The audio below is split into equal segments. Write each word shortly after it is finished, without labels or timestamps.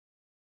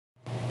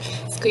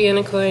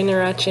Kuyanakoi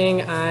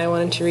Naraching. I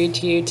wanted to read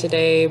to you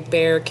today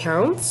Bear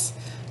Counts,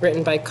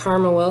 written by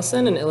Karma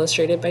Wilson and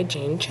illustrated by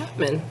Jane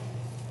Chapman.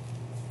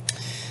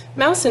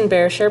 Mouse and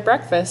bear share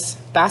breakfast,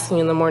 basking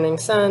in the morning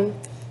sun.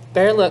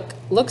 Bear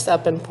looks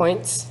up and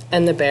points,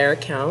 and the bear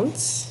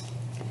counts.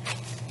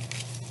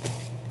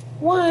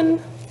 1.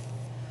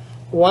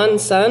 One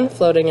sun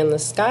floating in the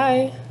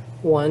sky,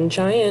 one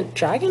giant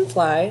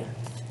dragonfly,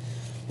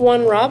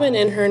 one robin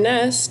in her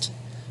nest,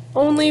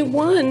 only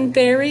one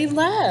berry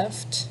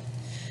left.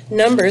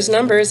 Numbers,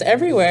 numbers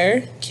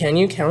everywhere. Can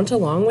you count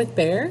along with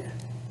Bear?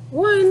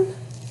 1.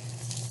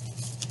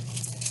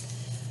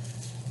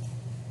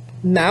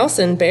 Mouse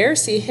and Bear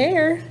see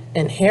Hare,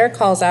 and Hare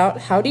calls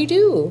out, "Howdy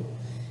do?"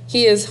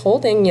 He is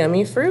holding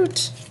yummy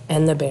fruit,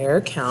 and the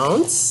bear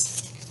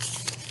counts.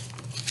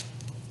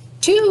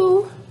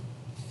 2.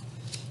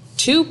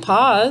 2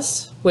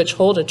 paws, which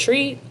hold a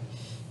treat.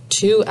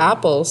 2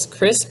 apples,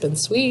 crisp and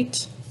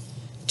sweet.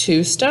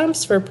 2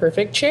 stumps for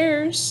perfect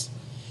chairs.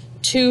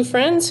 2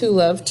 friends who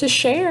love to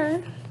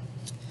share.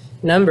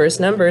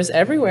 Numbers, numbers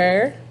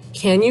everywhere.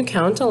 Can you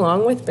count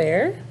along with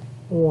Bear?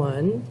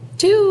 1,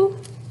 2.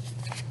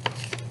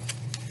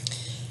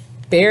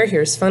 Bear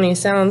hears funny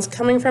sounds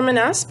coming from an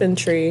aspen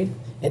tree.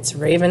 It's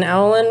raven,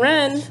 owl, and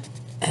wren.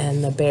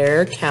 And the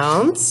bear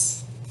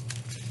counts.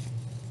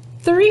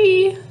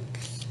 3.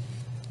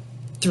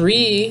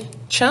 3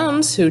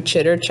 chums who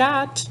chitter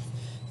chat.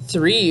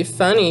 3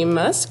 funny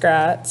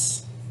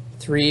muskrats.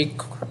 3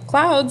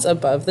 clouds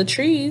above the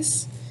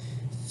trees.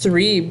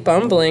 3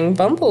 bumbling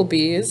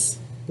bumblebees.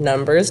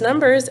 Numbers,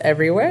 numbers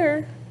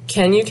everywhere.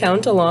 Can you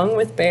count along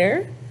with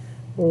Bear?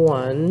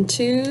 1,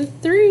 2,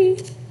 3.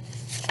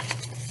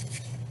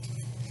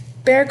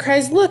 Bear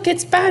cries, "Look,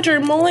 it's Badger,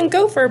 Mole, and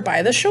Gopher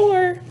by the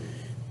shore."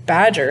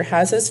 Badger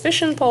has his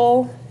fishing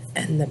pole,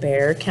 and the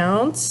bear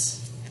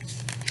counts.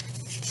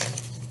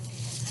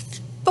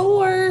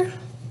 4.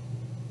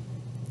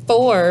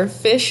 4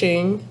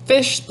 fishing,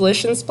 fish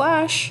splish and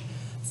splash.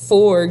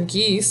 4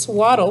 geese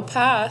waddle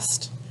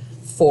past.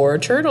 4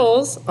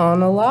 turtles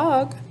on a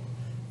log.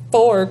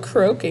 4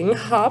 croaking,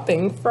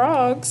 hopping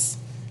frogs.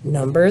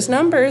 Numbers,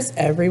 numbers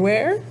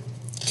everywhere.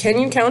 Can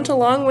you count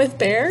along with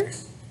Bear?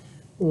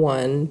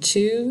 1,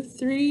 2,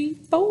 3,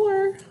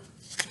 4.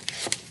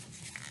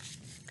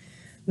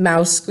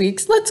 Mouse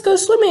squeaks, "Let's go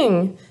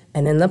swimming!"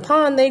 And in the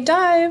pond they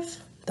dive.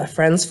 The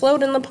friends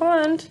float in the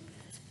pond,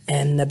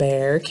 and the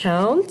bear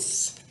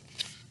counts.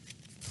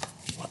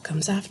 What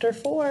comes after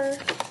 4?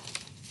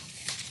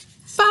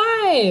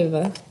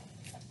 5.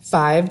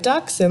 5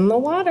 ducks in the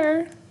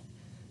water.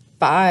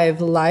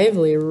 5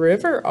 lively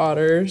river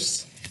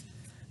otters.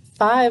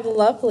 5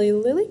 lovely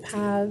lily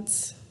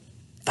pads.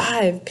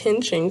 5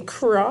 pinching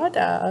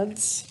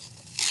crawdads.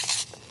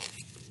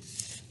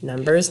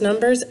 Numbers,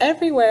 numbers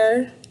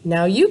everywhere.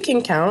 Now you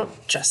can count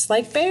just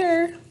like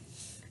Bear.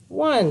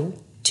 1,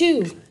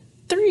 2,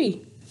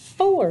 3,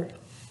 4,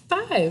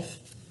 5.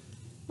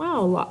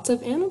 Wow, lots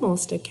of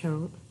animals to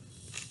count.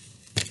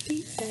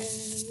 The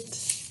end.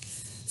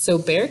 So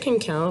Bear can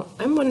count.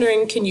 I'm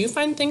wondering, can you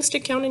find things to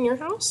count in your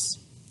house?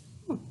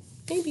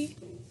 Maybe.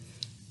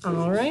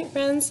 All right,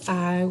 friends,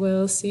 I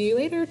will see you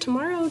later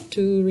tomorrow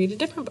to read a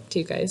different book to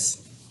you guys.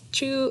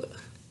 Choo!